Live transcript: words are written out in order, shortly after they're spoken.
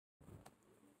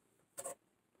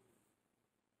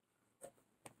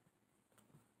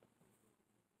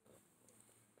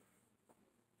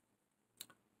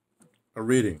a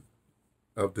reading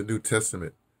of the New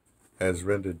Testament as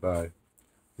rendered by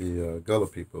the Gullah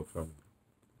people from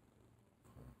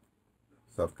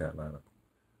South Carolina.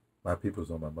 My people's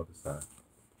on my mother's side.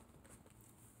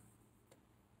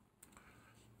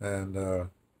 And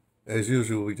as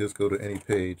usual, we just go to any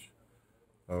page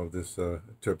of this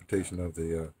interpretation of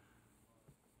the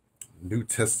New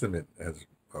Testament, as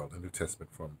well, the New Testament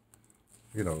from,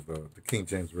 the King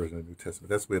James Version of the New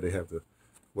Testament. That's where they have the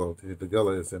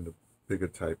Gullah is in the bigger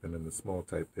type, and in the small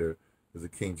type there is the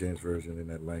King James Version in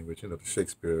that language, the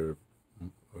Shakespeare,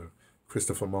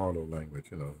 Christopher Marlowe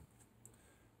language,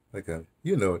 like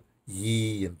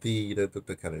ye and thee, that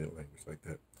kind of language like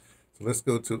that. So let's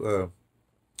go to,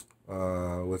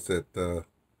 what's that,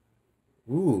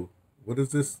 what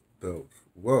is this? The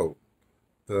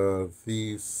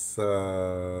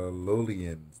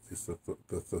Thessalonians,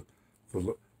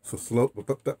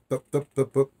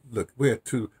 look, we're at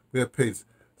page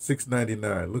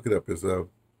 699. Look it up. It's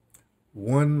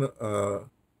 1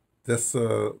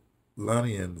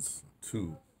 Thessalonians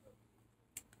 2.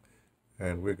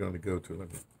 And we're going to go to,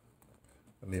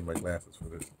 I need my glasses for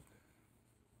this.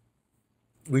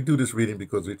 We do this reading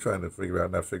because we're trying to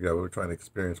we're trying to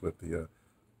experience what the,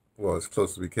 as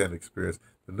close as we can experience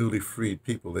the newly freed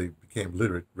people. They became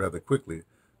literate rather quickly.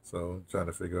 So I'm trying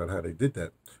to figure out how they did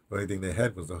that. The only thing they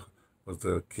had was the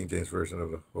King James Version of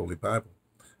the Holy Bible.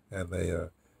 And they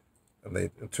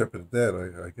interpreted that,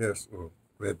 I guess, or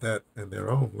read that in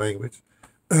their own language.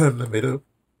 And they made a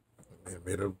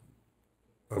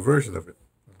version of it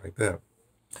like that.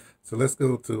 So let's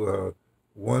go to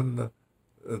 1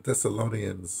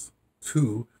 Thessalonians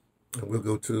 2, and we'll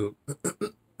go to,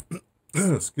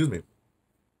 excuse me,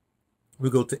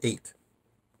 we'll go to 8.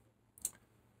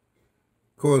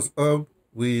 Cause of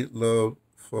we love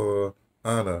for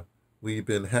honor, we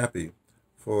been happy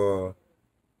for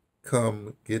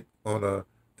come get honor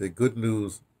the good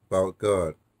news about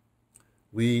God.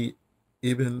 We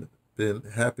even been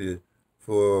happy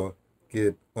for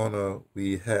get honor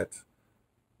we had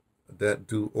that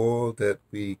do all that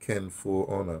we can for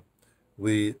honor.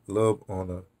 We love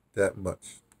honor that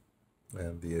much.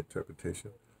 And the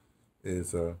interpretation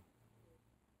is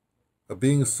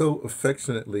being so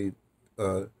affectionately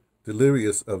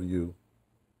delirious of you,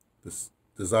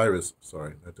 desirous,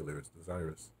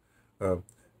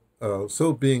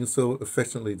 so being so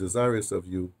affectionately desirous of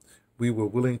you, we were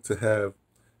willing to have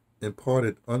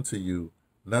imparted unto you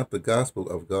not the gospel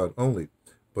of God only,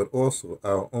 but also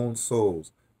our own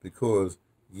souls, because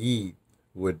ye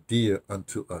were dear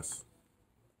unto us.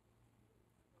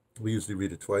 We usually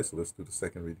read it twice, so let's do the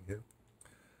second reading here.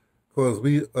 Because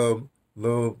we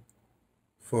love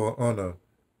for honor,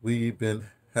 we been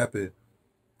happy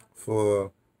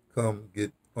for come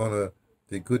get honor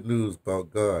the good news about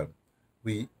God.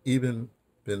 We even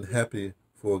been happy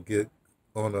for get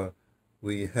honor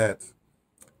we had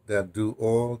that do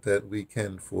all that we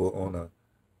can for honor.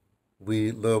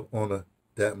 We love honor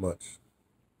that much.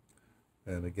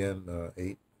 And again,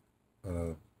 8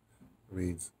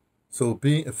 reads, so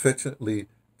being affectionately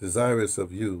desirous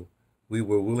of you, we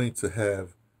were willing to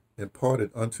have imparted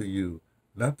unto you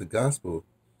not the gospel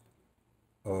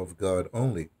of God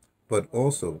only, but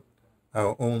also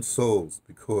our own souls,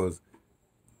 because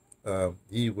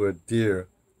ye were dear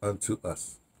unto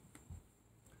us.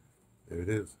 There it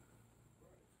is.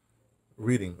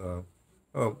 Reading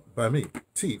by me,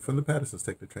 T, from the Pattersons,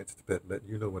 Taking the Train to Tibet, letting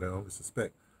you know what I only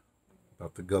suspect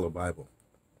about the Gullah Bible.